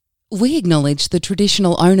We acknowledge the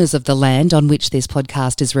traditional owners of the land on which this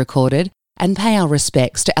podcast is recorded and pay our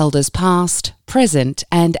respects to elders past, present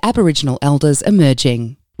and Aboriginal elders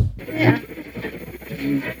emerging.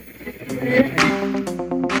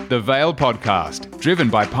 The Vale Podcast, driven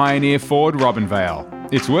by Pioneer Ford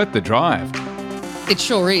Robinvale. It's worth the drive. It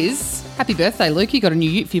sure is. Happy birthday, Luke. You got a new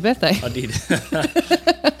ute for your birthday. I did. Not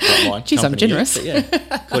mine. Jeez, I'm generous. Ute, but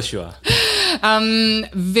yeah, of course you are.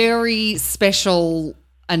 Very special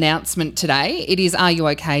announcement today. It is Are You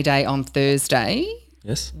OK Day on Thursday.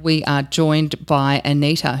 Yes. We are joined by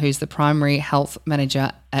Anita, who's the Primary Health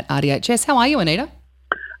Manager at RDHS. How are you, Anita?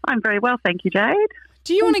 I'm very well, thank you, Jade.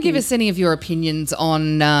 Do you want to give us any of your opinions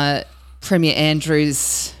on Premier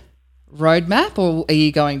Andrew's roadmap, or are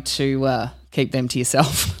you going to keep them to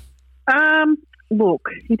yourself? Look,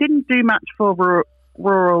 he didn't do much for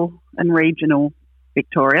rural and regional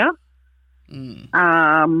Victoria,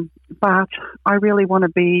 but I really want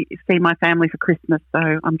to see my family for Christmas, so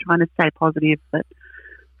I'm trying to stay positive that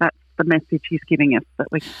that's the message he's giving us, that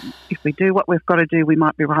if we do what we've got to do, we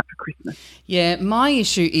might be right for Christmas. Yeah, my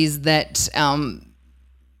issue is that, and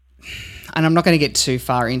I'm not going to get too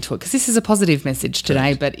far into it because this is a positive message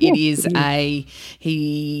today, but it is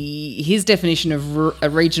his definition of a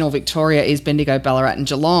regional Victoria is Bendigo, Ballarat and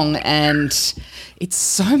Geelong, and it's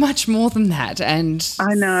so much more than that. And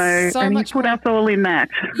I know, so and much he put more. us all in that.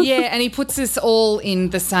 Yeah, and he puts us all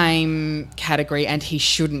in the same category, and he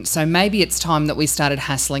shouldn't. So maybe it's time that we started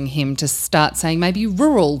hassling him to start saying maybe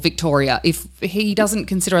rural Victoria. If he doesn't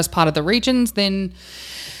consider us part of the regions, then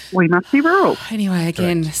we must be rural. Anyway,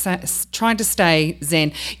 again, trying to stay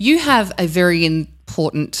zen. You have a very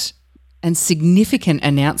important and significant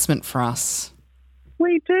announcement for us.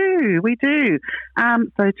 We do.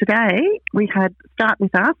 So today we had start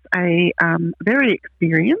with us a very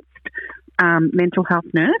experienced mental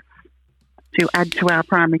health nurse to add to our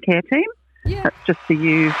primary care team. Yeah. That's just for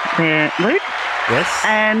you there, Luke. Yes.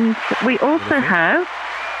 And we also have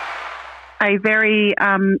a very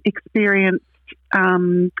experienced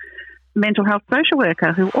mental health social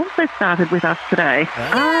worker who also started with us today.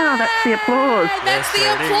 That's the applause. That's the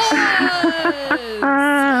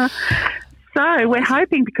applause. So we're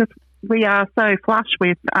hoping, because we are so flush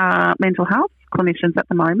with mental health clinicians at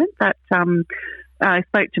the moment, that I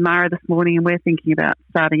spoke to Mara this morning and we're thinking about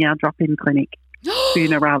starting our drop-in clinic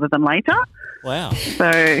sooner rather than later. Wow.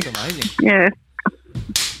 So, that's amazing. Yeah.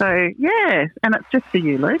 So, yeah, and it's just for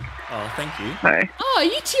you, Luke. Oh, thank you. So, Oh,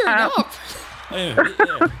 you tearing up. I am.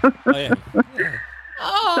 Yeah.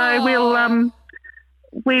 Oh. So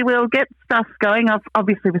we will get stuff going.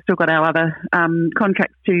 Obviously, we've still got our other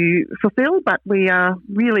contracts to fulfil, but we've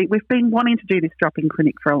been wanting to do this drop-in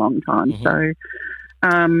clinic for a long time. Mm-hmm.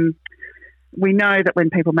 So we know that when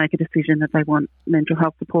people make a decision that they want mental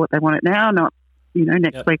health support, they want it now, not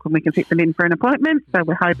next week when we can fit them in for an appointment. So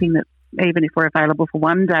we're hoping that even if we're available for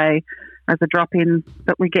one day as a drop-in,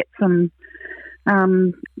 that we get some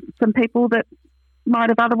people that might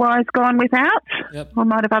have otherwise gone without or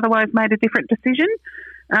might have otherwise made a different decision.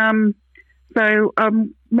 So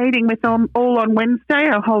I'm meeting with them all on Wednesday,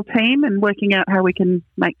 our whole team, and working out how we can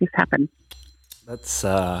make this happen. That's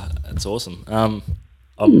awesome.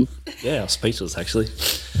 I'm speechless actually.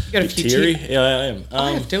 You got a few teary. tears. Yeah, I am.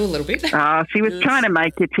 I do a little bit. She was trying to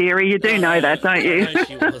make you teary. You do know that, don't you? No,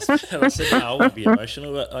 she was. And I said, no, I won't be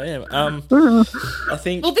emotional, but I am. I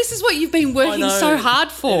think. Well, this is what you've been working so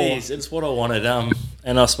hard for. It is. It's what I wanted.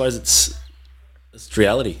 And I suppose it's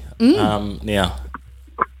reality. Now.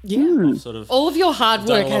 Yeah. Sort of all of your hard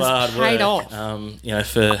work has paid off.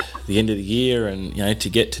 For the end of the year, and to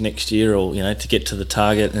get to next year, or to get to the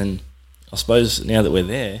target, and I suppose now that we're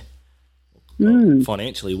there,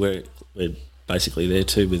 financially we're basically there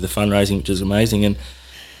too with the fundraising, which is amazing. And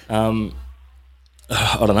I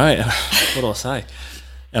don't know, what do I say?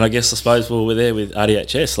 And I suppose we're there with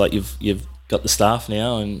RDHS. Like you've got the staff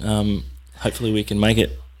now, and hopefully we can make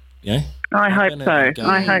it. I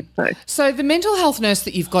hope so. So the mental health nurse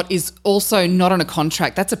that you've got is also not on a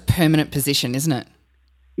contract. That's a permanent position, isn't it?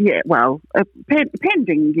 Yeah, well,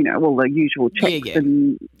 pending, all the usual checks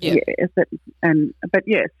but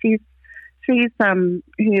yes, she's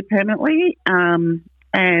here permanently,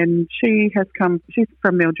 and she's from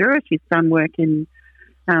Mildura. She's done work in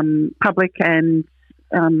public and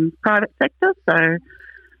private sector. So,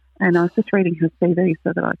 and I was just reading her CV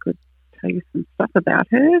so that I could tell you some stuff about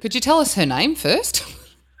her. Could you tell us her name first?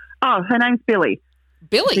 Oh, her name's Billy.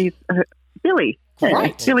 Billy? Billy. Great.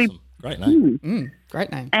 Yeah, Billy. Awesome. Great name.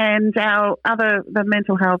 Great name. And the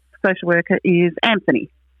mental health social worker is Anthony.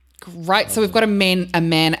 Great. So we've got a man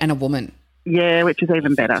and a woman. Yeah, which is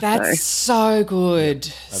even better. That's so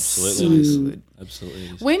good. Absolutely. So good. Absolutely.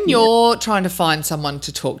 Is. When you're trying to find someone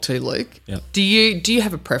to talk to, Luke, do you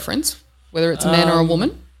have a preference, whether it's a man or a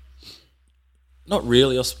woman? Not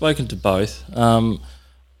really. I've spoken to both. I don't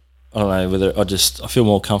know I feel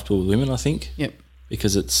more comfortable with women, I think. Yep.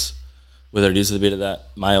 Because it's whether it is a bit of that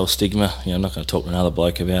male stigma. I'm not going to talk to another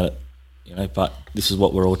bloke about it. But this is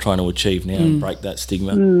what we're all trying to achieve now and break that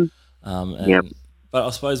stigma. But I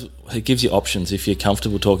suppose it gives you options. If you're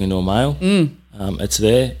comfortable talking to a male, it's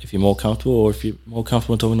there. If you're more comfortable, or if you're more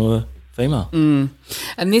comfortable talking to a female.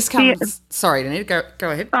 And this comes... Sorry, Anita,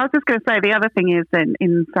 go ahead. I was just going to say the other thing is that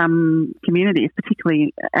in some communities,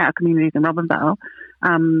 particularly our communities in Robinvale,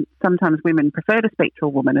 sometimes women prefer to speak to a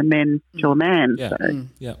woman and men to a man. Yeah,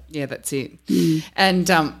 so. Yeah, that's it. And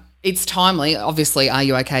it's timely, obviously, Are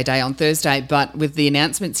You OK Day on Thursday, but with the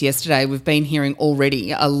announcements yesterday, we've been hearing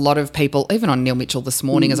already a lot of people, even on Neil Mitchell this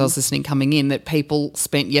morning as I was listening coming in, that people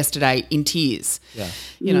spent yesterday in tears. Yeah.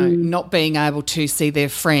 Not being able to see their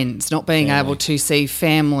friends, not being able to see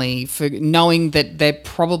family, for knowing that they're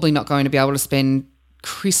probably not going to be able to spend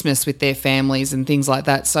Christmas with their families and things like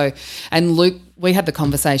that. So, and Luke, we had the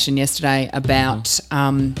conversation yesterday about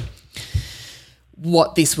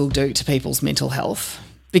what this will do to people's mental health.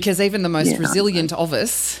 Because even the most resilient of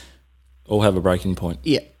us all have a breaking point.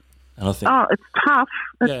 Yeah. And I think it's tough.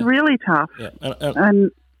 It's really tough. Yeah.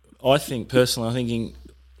 And I think personally, I'm thinking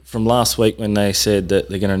from last week when they said that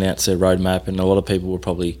they're going to announce their roadmap, and a lot of people were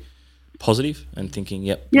probably positive and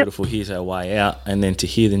thinking, beautiful, here's our way out. And then to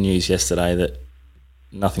hear the news yesterday that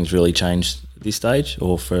nothing's really changed at this stage,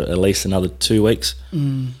 or for at least another 2 weeks,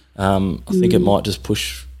 I think it might just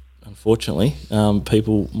push. Unfortunately,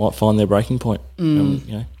 people might find their breaking point.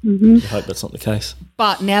 I hope that's not the case.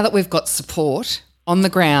 But now that we've got support on the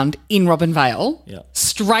ground in Robinvale,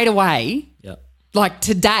 straight away, like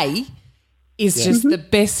today, is just the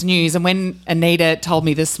best news. And when Anita told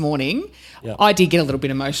me this morning, I did get a little bit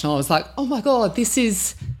emotional. I was like, oh, my God, this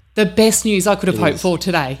is the best news I could have hoped for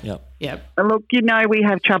today. Look, we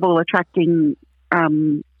have trouble attracting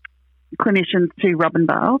clinicians to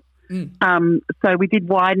Robinvale. So we did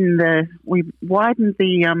widen the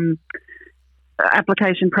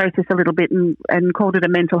application process a little bit and called it a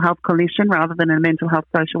mental health clinician rather than a mental health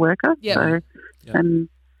social worker. And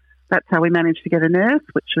that's how we managed to get a nurse,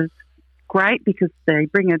 which was great because they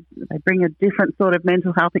bring a different sort of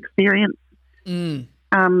mental health experience to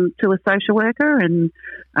a social worker. And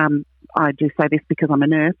I do say this because I'm a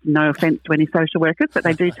nurse. No offence to any social workers, but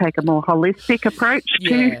they do take a more holistic approach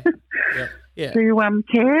to. To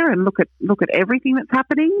care and look at everything that's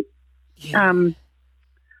happening. So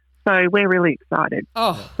we're really excited.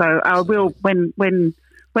 So I will when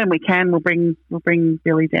we can we'll bring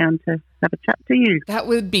Billy down to have a chat to you. That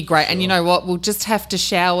would be great. And you know what? We'll just have to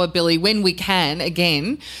shower Billy when we can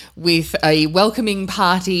again with a welcoming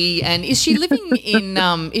party. And is she living in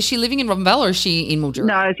Robinvale or is she in Mildura?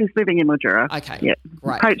 No, she's living in Mildura. Okay. Yeah.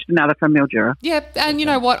 Great. Poached another from Mildura. Yeah, and you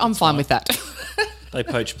know what? I'm fine with that. They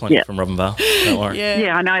poach plenty from Robinvale. Don't worry.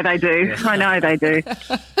 Yeah, I know they do. I know they do.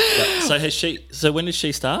 So when did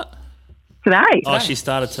she start? Today. Oh, she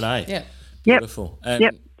started today. Yeah. Beautiful.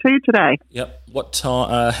 And 2 today. Yep. What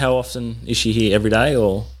time? How often is she here? Every day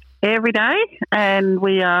or? Every day, and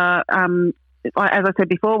we are. As I said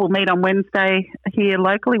before, we'll meet on Wednesday here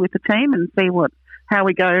locally with the team and see how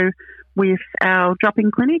we go with our drop-in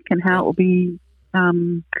clinic and how it will be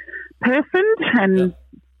personed and.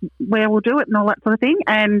 Where we'll do it and all that sort of thing.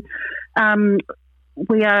 And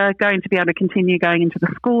we are going to be able to continue going into the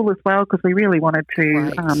school as well because we really wanted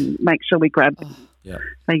to make sure we grabbed the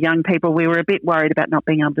young people. We were a bit worried about not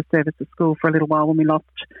being able to service the school for a little while when we lost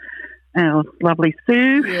our lovely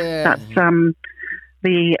Sue. Yeah. But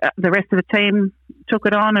the rest of the team took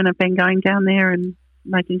it on and have been going down there and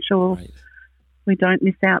making sure we don't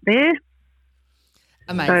miss out there.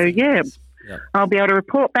 Amazing. So, I'll be able to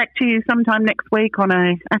report back to you sometime next week on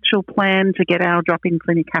an actual plan to get our drop-in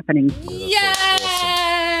clinic happening. Yay!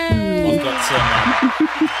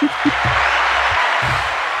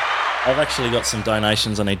 I've actually got some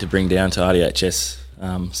donations I need to bring down to RDHS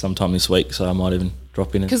sometime this week, so I might even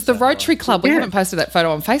drop in. Because the Rotary Club, we haven't posted that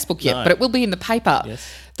photo on Facebook yet, but it will be in the paper.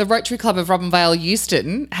 Yes. The Rotary Club of Robinvale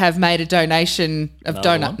Euston have made a donation of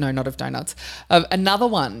of another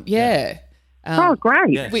one. Yeah.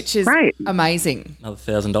 Great! Yes. Which is amazing. Another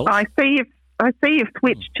 $1,000. I see you've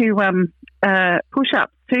switched to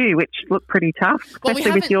push-ups too, which look pretty tough, Well, we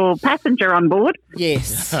especially with your passenger on board.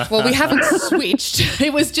 Yes. Well, we haven't switched.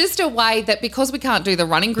 It was just a way that because we can't do the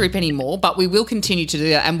running group anymore, but we will continue to do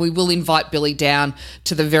that, and we will invite Billy down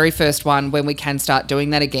to the very first one when we can start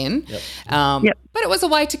doing that again. Yep. But it was a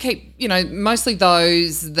way to keep, mostly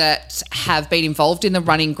those that have been involved in the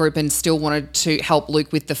running group and still wanted to help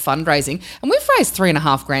Luke with the fundraising. And we've raised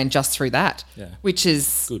 $3,500 just through that, which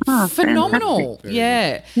is phenomenal.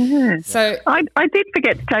 Yeah. So I did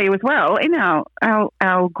forget to tell you as well, in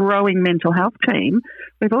our growing mental health team,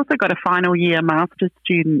 we've also got a final year master's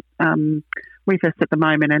student with us at the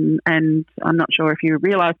moment, and I'm not sure if you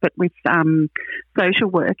realise, but with social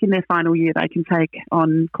work in their final year, they can take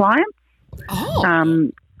on clients.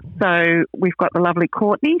 So we've got the lovely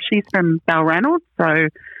Courtney. She's from Balranald, so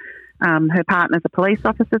her partner's a police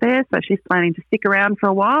officer there, so she's planning to stick around for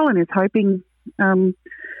a while and is hoping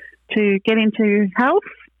to get into health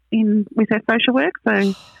with her social work.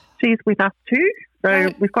 So she's with us too.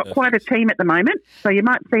 So we've got quite a team at the moment. So you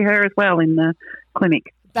might see her as well in the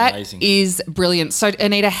clinic. That Amazing. is brilliant. So,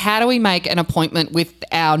 Anita, how do we make an appointment with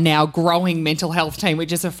our now growing mental health team,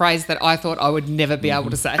 which is a phrase that I thought I would never be able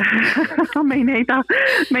to say? Me neither.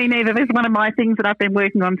 This is one of my things that I've been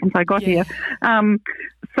working on since I got here. So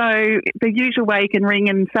the usual way, you can ring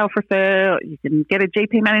and self-refer, you can get a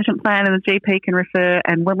GP management plan and the GP can refer,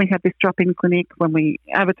 and when we have this drop-in clinic, when we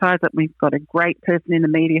advertise it, we've got a great person in the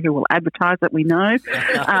media who will advertise it, we know.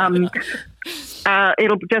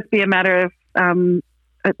 It'll just be a matter of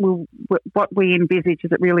what we envisage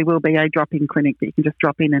is it really will be a drop-in clinic that you can just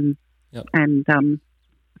drop in and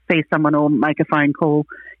see someone or make a phone call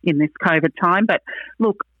in this COVID time. But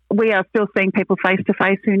look, we are still seeing people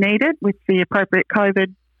face-to-face who need it with the appropriate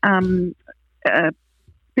COVID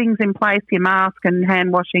things in place, your mask and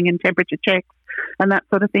hand washing and temperature checks and that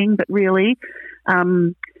sort of thing. But really,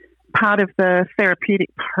 part of the therapeutic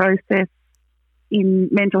process in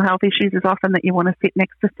mental health issues is often that you want to sit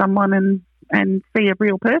next to someone and see a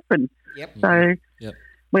real person. So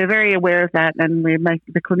we're very aware of that, and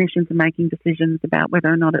the clinicians are making decisions about whether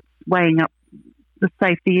or not it's weighing up the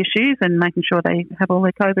safety issues and making sure they have all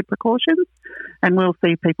their COVID precautions, and we'll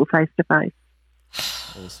see people face to face.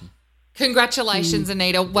 Awesome. Congratulations,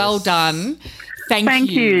 Anita. Well done.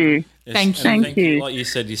 Thank you. Yes. Thank you. Like you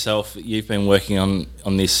said yourself, you've been working on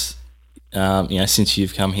this since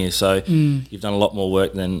you've come here. So you've done a lot more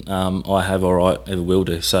work than I have or I ever will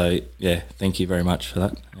do. So, thank you very much for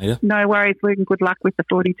that, Anita. No worries, Luke, and good luck with the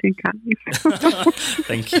 42Ks.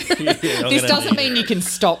 Thank you. This doesn't mean you can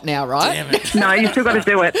stop now, right? Damn it. No, you've still got to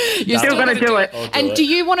do it. You've still got to do it. And do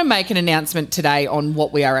you want to make an announcement today on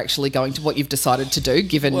what we are actually going to, what you've decided to do,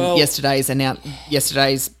 given yesterday's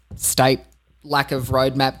state lack of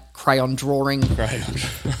roadmap, crayon drawing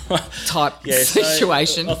type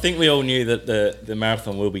situation? So I think we all knew that the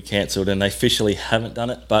marathon will be cancelled, and they officially haven't done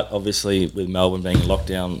it. But obviously, with Melbourne being in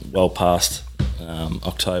lockdown well past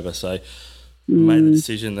October, so we made the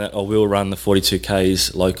decision that I will run the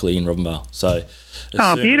 42Ks locally in Robinvale. So,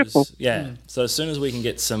 beautiful. So as soon as we can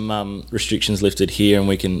get some restrictions lifted here, and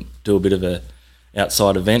we can do a bit of a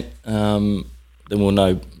outside event, then we'll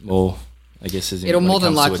know more. I guess as it'll more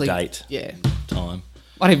than likely to a date, time.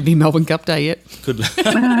 Won't even be Melbourne Cup Day yet. Could be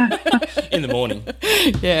in the morning.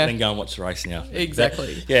 Then go and watch the race now.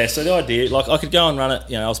 Exactly. But, so the idea, like I could go and run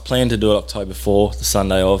it. I was planning to do it October 4th, the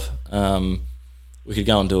Sunday of. We could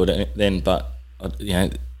go and do it then, but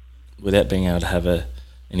without being able to have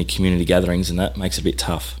any community gatherings, and that makes it a bit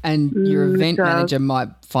tough. And your event manager might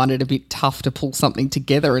find it a bit tough to pull something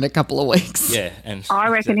together in a couple of weeks. And I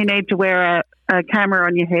reckon you need to wear a camera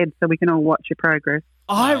on your head so we can all watch your progress.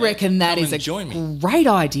 I reckon that is a great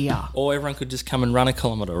idea. Or everyone could just come and run a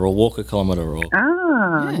kilometre or walk a kilometre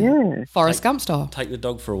or Forrest Gump style. Take the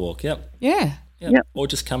dog for a walk. Yeah. Or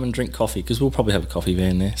just come and drink coffee, because we'll probably have a coffee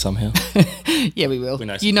van there somehow. Yeah, we will. We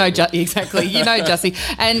know exactly. Jussie.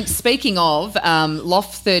 And speaking of,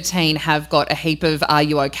 Loft 13 have got a heap of Are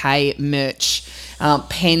You OK merch,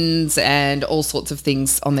 pens and all sorts of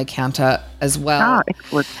things on their counter as well.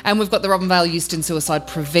 Excellent. And we've got the Robinvale Euston Suicide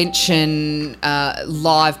Prevention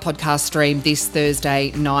live podcast stream this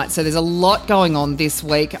Thursday night. So there's a lot going on this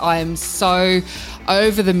week. I am so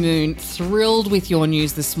over the moon, thrilled with your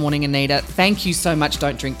news this morning, Anita. Thank you so much.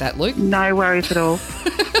 Don't drink that, Luke. No worries at all.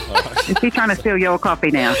 Is he trying to steal your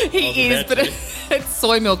coffee now? He is, but it's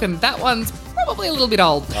soy milk, and that one's probably a little bit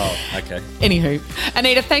old. Oh, okay. Anywho,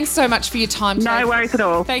 Anita, thanks so much for your time today. No worries at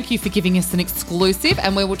all. Thank you for giving us an exclusive,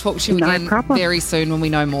 and we will talk to you again very soon when we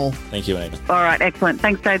know more. Thank you, Anita. All right, excellent.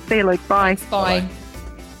 Thanks, Dave. See you, Luke. Bye. Bye.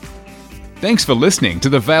 Thanks for listening to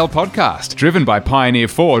the Vale Podcast, driven by Pioneer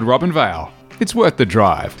Ford Robinvale. It's worth the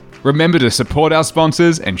drive. Remember to support our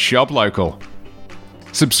sponsors and shop local.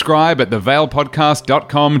 Subscribe at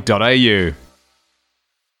thevalePodcast.com.au.